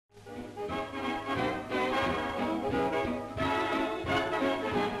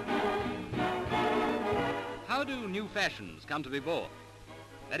new fashions come to be born.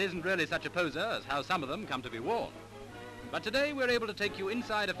 That isn't really such a poser as how some of them come to be worn. But today we're able to take you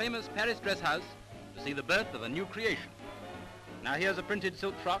inside a famous Paris dress house to see the birth of a new creation. Now here's a printed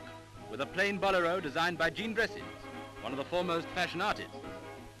silk frock with a plain bolero designed by Jean Bressis, one of the foremost fashion artists.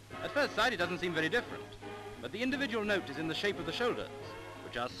 At first sight it doesn't seem very different, but the individual note is in the shape of the shoulders,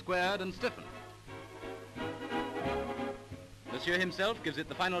 which are squared and stiffened. Monsieur himself gives it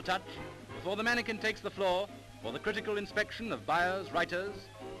the final touch before the mannequin takes the floor for the critical inspection of buyers, writers,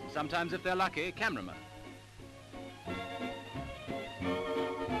 and sometimes, if they're lucky, cameramen.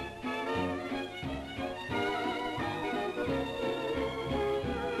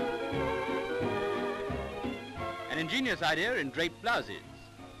 An ingenious idea in draped blouses.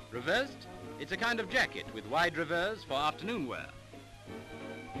 Reversed, it's a kind of jacket with wide reveres for afternoon wear.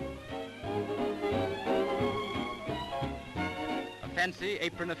 A fancy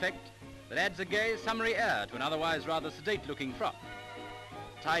apron effect that adds a gay, summery air to an otherwise rather sedate-looking frock.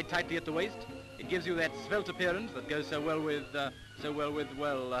 Tied tightly at the waist, it gives you that svelte appearance that goes so well with the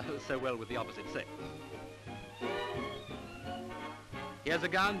opposite sex. Here's a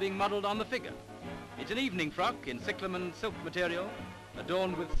gown being modelled on the figure. It's an evening frock in cyclamen silk material,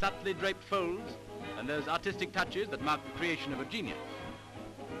 adorned with subtly draped folds and those artistic touches that mark the creation of a genius.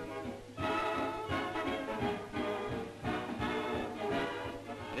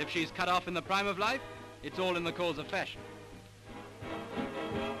 And if she's cut off in the prime of life, it's all in the cause of fashion.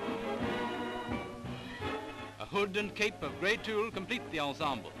 A hood and cape of grey tulle complete the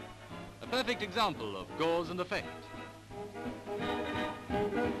ensemble, a perfect example of gauze and effect.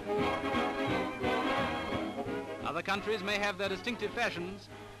 Other countries may have their distinctive fashions,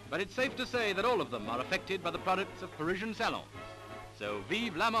 but it's safe to say that all of them are affected by the products of Parisian salons. So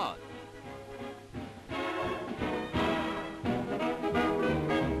vive la mode!